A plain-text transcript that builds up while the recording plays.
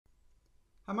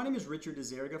Hi, my name is Richard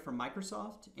DeZerga from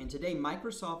Microsoft, and today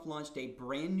Microsoft launched a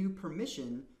brand new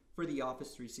permission for the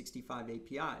Office 365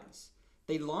 APIs.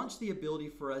 They launched the ability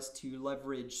for us to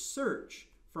leverage search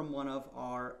from one of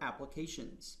our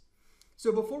applications.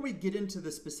 So before we get into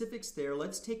the specifics there,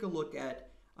 let's take a look at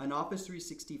an Office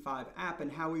 365 app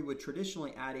and how we would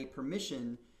traditionally add a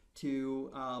permission to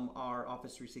our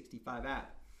Office 365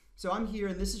 app. So I'm here,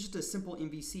 and this is just a simple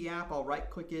MVC app. I'll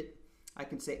right-click it. I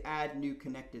can say Add New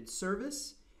Connected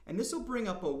Service, and this will bring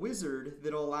up a wizard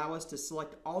that will allow us to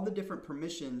select all the different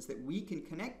permissions that we can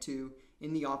connect to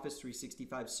in the Office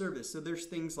 365 service. So there's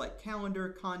things like Calendar,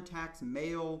 Contacts,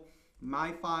 Mail,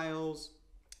 My Files,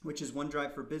 which is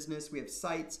OneDrive for Business. We have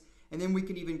Sites, and then we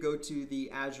can even go to the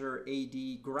Azure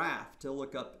AD graph to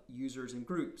look up users and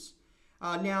groups.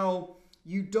 Now,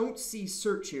 you don't see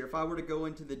search here. If I were to go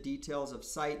into the details of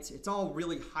sites, it's all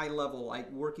really high level,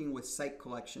 like working with site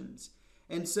collections.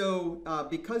 And so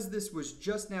because this was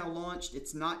just now launched,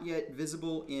 it's not yet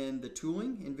visible in the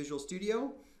tooling in Visual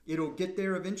Studio. It'll get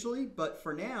there eventually, but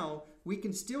for now, we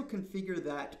can still configure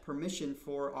that permission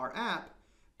for our app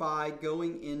by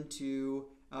going into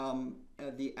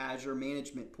the Azure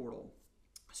Management Portal.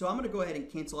 So I'm going to go ahead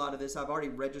and cancel out of this. I've already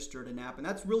registered an app, and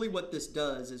that's really what this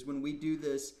does, is when we do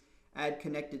this Add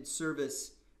Connected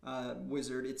Service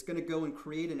wizard, it's going to go and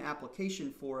create an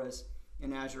application for us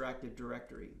in Azure Active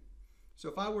Directory. So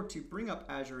if I were to bring up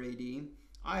Azure AD,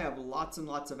 I have lots and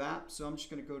lots of apps, so I'm just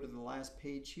going to go to the last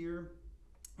page here,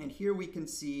 and here we can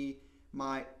see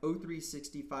my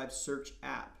O365 Search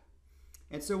app.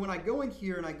 And so when I go in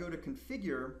here and I go to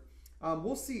configure,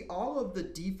 we'll see all of the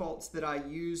defaults that I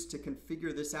use to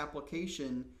configure this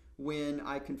application when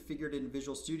I configured it in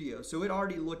Visual Studio. So it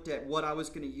already looked at what I was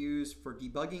going to use for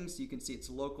debugging, so you can see it's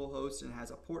localhost and it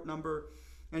has a port number.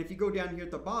 And if you go down here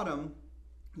at the bottom,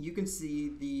 you can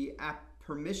see the app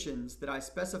permissions that I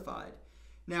specified.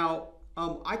 Now,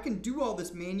 I can do all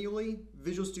this manually.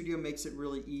 Visual Studio makes it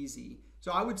really easy.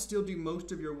 So I would still do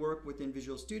most of your work within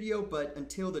Visual Studio, but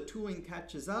until the tooling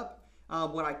catches up,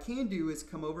 what I can do is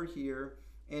come over here,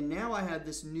 and now I have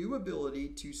this new ability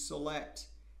to select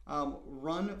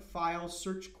run file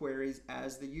search queries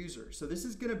as the user. So this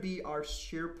is going to be our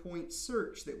SharePoint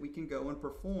search that we can go and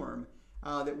perform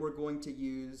that we're going to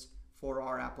use for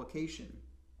our application.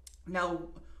 Now,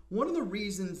 one of the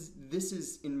reasons this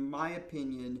is, in my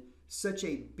opinion, such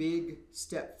a big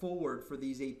step forward for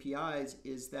these APIs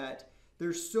is that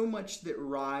there's so much that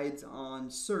rides on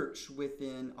search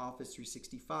within Office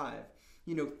 365.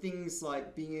 You know, things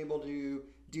like being able to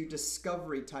do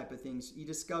discovery type of things,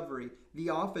 e-discovery. The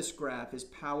Office graph is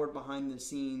powered behind the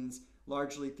scenes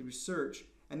largely through search,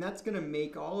 and that's going to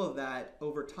make all of that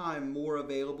over time more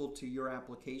available to your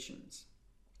applications.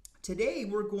 Today,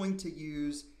 we're going to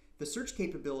use the search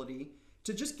capability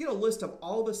to just get a list of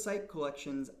all the site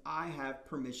collections I have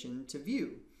permission to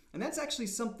view. And that's actually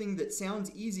something that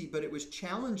sounds easy, but it was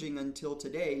challenging until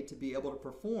today to be able to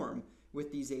perform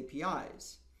with these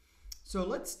APIs. So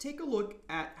let's take a look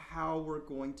at how we're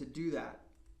going to do that.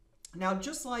 Now,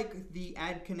 just like the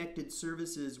Add Connected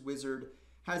Services wizard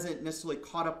hasn't necessarily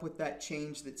caught up with that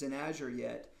change that's in Azure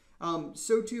yet,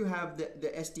 so too have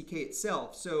the SDK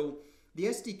itself. So the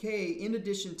SDK, in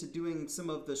addition to doing some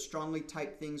of the strongly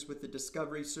typed things with the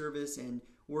discovery service and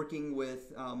working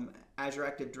with Azure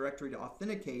Active Directory to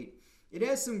authenticate, it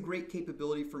has some great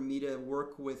capability for me to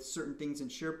work with certain things in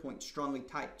SharePoint strongly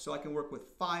typed. So I can work with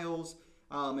files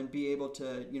and be able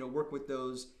to work with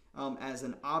those as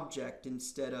an object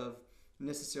instead of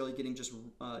necessarily getting just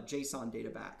JSON data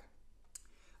back.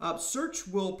 Search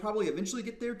will probably eventually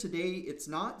get there. Today it's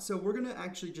not. So we're going to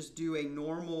actually just do a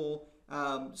normal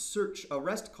search, a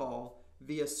REST call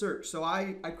via search. So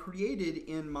I created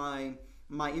in my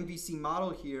MVC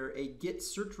model here a get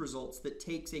search results that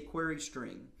takes a query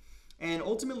string. And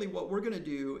ultimately what we're going to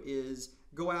do is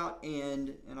go out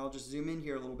and I'll just zoom in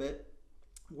here a little bit.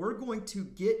 We're going to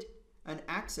get an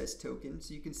access token.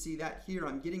 So you can see that here,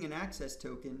 I'm getting an access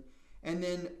token. And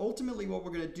then ultimately what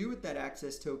we're going to do with that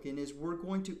access token is we're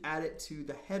going to add it to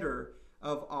the header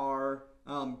of our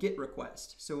GET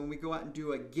request. So when we go out and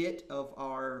do a GET of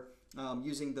our,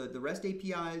 using the REST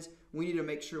APIs, we need to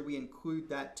make sure we include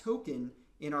that token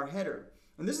in our header.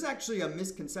 And this is actually a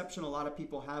misconception a lot of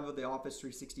people have of the Office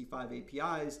 365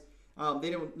 APIs. They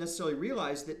don't necessarily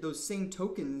realize that those same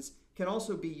tokens can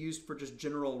also be used for just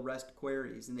general REST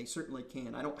queries, and they certainly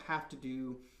can. I don't have to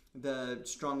do the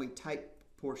strongly typed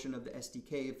portion of the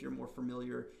SDK if you're more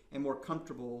familiar and more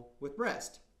comfortable with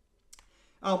REST.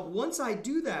 Once I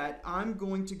do that, I'm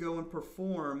going to go and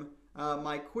perform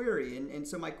my query. And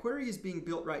so my query is being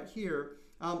built right here.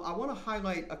 I want to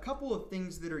highlight a couple of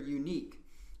things that are unique.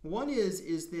 One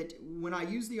is that when I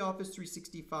use the Office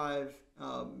 365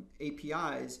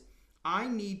 APIs, I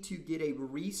need to get a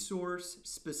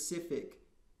resource-specific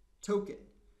token.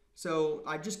 So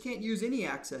I just can't use any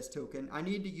access token. I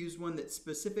need to use one that's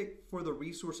specific for the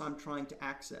resource I'm trying to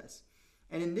access.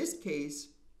 And in this case,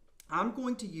 I'm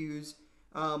going to use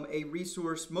a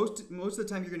resource. Most of the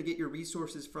time, you're going to get your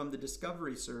resources from the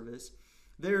Discovery service.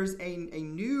 There's a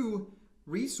new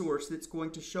resource that's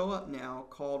going to show up now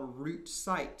called root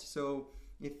site. So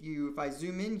if I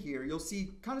zoom in here, you'll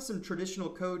see kind of some traditional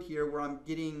code here where I'm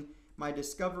getting my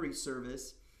Discovery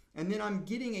service, and then I'm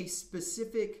getting a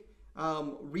specific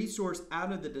resource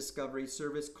out of the Discovery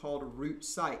service called root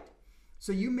site.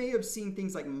 So you may have seen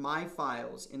things like my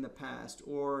files in the past,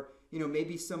 or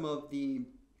maybe some of the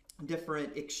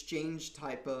different exchange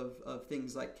type of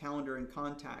things like calendar and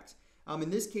contacts.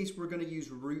 In this case, we're going to use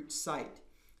root site.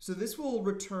 So this will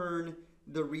return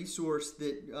the resource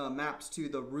that maps to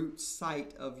the root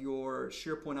site of your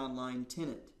SharePoint Online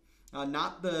tenant.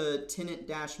 Not the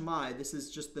tenant-my, this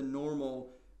is just the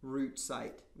normal root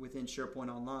site within SharePoint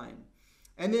Online.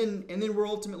 And then we're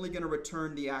ultimately going to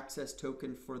return the access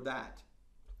token for that.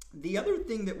 The other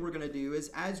thing that we're going to do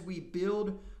is, as we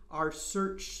build our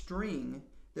search string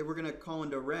that we're going to call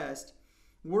into REST,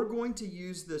 we're going to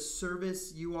use the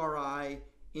service URI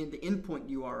in the endpoint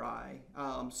URI.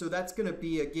 So that's going to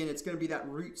be, again, it's going to be that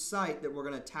root site that we're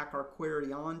going to tack our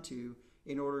query onto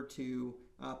in order to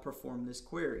perform this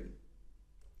query.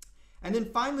 And then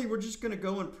finally, we're just going to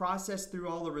go and process through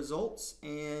all the results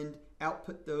and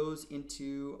output those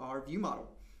into our view model.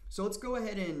 So let's go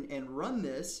ahead and run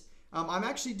this. I'm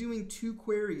actually doing two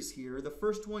queries here. The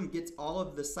first one gets all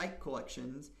of the site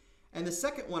collections, and the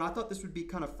second one, I thought this would be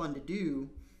kind of fun to do,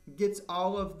 gets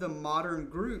all of the modern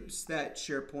groups that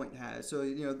SharePoint has. So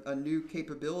a new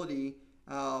capability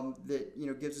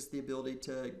that gives us the ability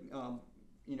to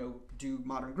do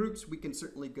modern groups. We can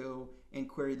certainly go and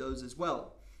query those as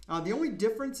well. The only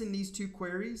difference in these two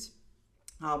queries,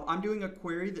 I'm doing a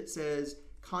query that says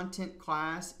content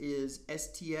class is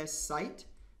STS site.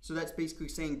 So that's basically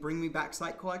saying bring me back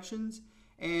site collections.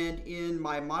 And in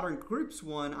my modern groups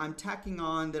one, I'm tacking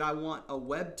on that I want a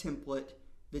web template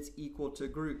that's equal to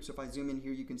group. So if I zoom in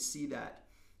here, you can see that.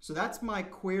 So that's my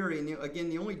query. And again,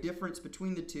 the only difference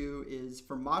between the two is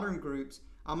for modern groups,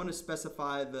 I'm going to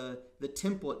specify the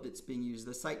template that's being used,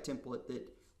 the site template that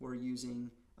we're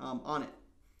using on it.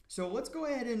 So let's go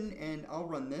ahead and I'll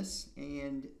run this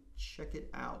and check it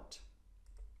out.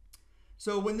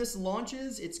 So when this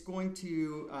launches, it's going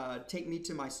to take me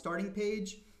to my starting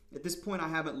page. At this point, I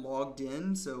haven't logged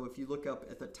in. So if you look up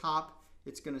at the top,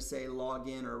 it's going to say log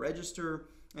in or register.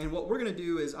 And what we're going to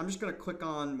do is I'm just going to click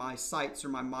on my sites or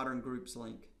my modern groups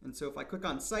link. And so if I click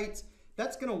on sites,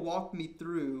 that's going to walk me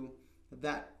through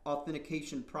that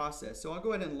authentication process. So I'll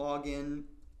go ahead and log in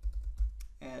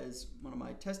as one of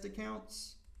my test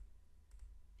accounts.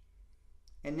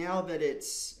 And now that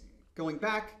it's going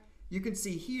back, you can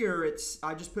see here,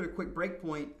 I just put a quick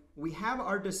breakpoint. We have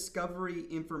our discovery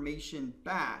information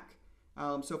back.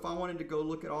 So if I wanted to go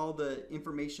look at all the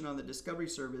information on the Discovery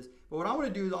service, but what I want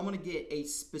to do is I want to get a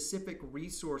specific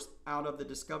resource out of the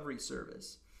Discovery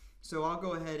service. So I'll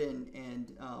go ahead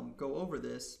and go over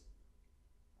this.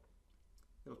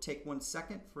 It'll take 1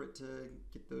 second for it to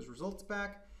get those results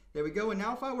back. There we go. And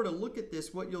now if I were to look at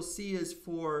this, what you'll see is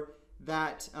for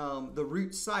that the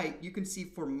root site, you can see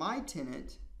for my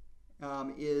tenant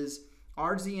is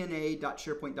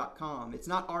rzna.sharepoint.com. It's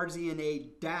not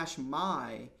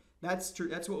rzna-my.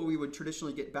 That's what we would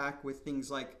traditionally get back with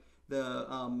things like the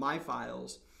my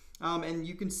files. And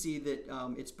you can see that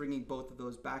it's bringing both of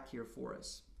those back here for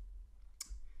us.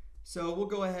 So we'll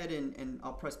go ahead and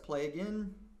I'll press play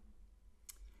again.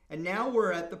 And now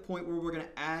we're at the point where we're going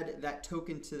to add that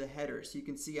token to the header. So you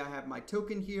can see I have my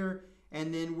token here,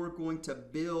 and then we're going to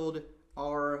build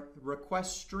our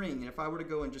request string. And if I were to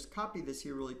go and just copy this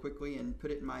here really quickly and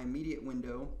put it in my immediate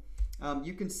window,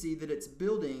 you can see that it's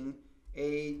building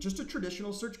just a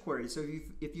traditional search query. So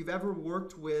if you've ever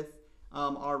worked with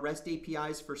our REST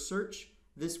APIs for search,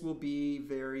 this will be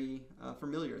very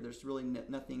familiar. There's really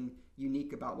nothing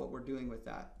unique about what we're doing with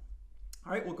that.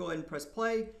 All right, we'll go ahead and press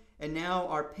play. And now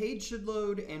our page should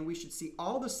load, and we should see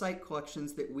all the site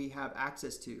collections that we have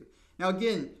access to. Now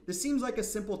again, this seems like a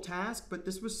simple task, but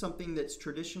this was something that's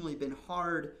traditionally been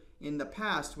hard in the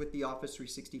past with the Office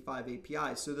 365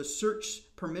 API. So the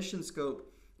search permission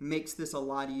scope makes this a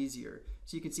lot easier.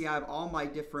 So you can see I have all my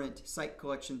different site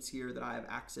collections here that I have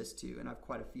access to, and I have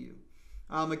quite a few.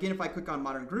 Again, if I click on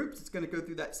modern groups, it's going to go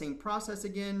through that same process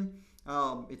again.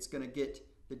 It's going to get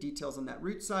the details on that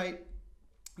root site.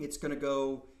 It's going to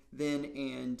go then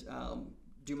and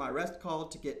do my REST call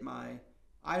to get my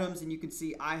items, and you can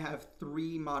see I have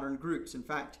 3 modern groups. In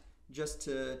fact, just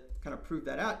to kind of prove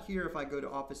that out here, if I go to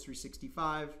Office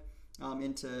 365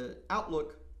 into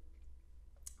Outlook,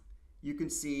 you can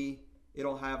see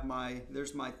it'll have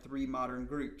there's my 3 modern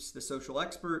groups: the social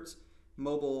experts,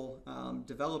 mobile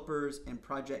developers, and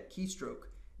project keystroke.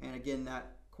 And again,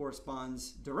 that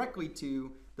corresponds directly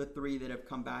to the 3 that have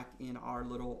come back in our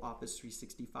little Office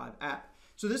 365 app.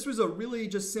 So this was a really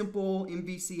just simple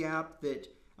MVC app that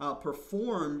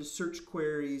performed search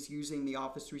queries using the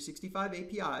Office 365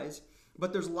 APIs,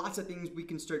 but there's lots of things we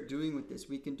can start doing with this.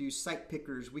 We can do site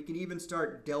pickers. We can even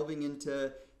start delving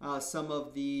into some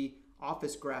of the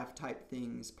Office graph type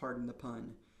things, pardon the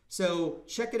pun. So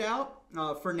check it out.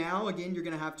 For now, again, you're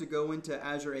going to have to go into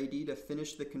Azure AD to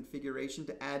finish the configuration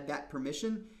to add that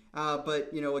permission. But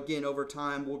again, over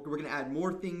time, we're going to add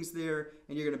more things there,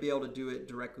 and you're going to be able to do it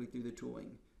directly through the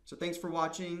tooling. So thanks for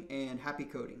watching, and happy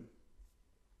coding.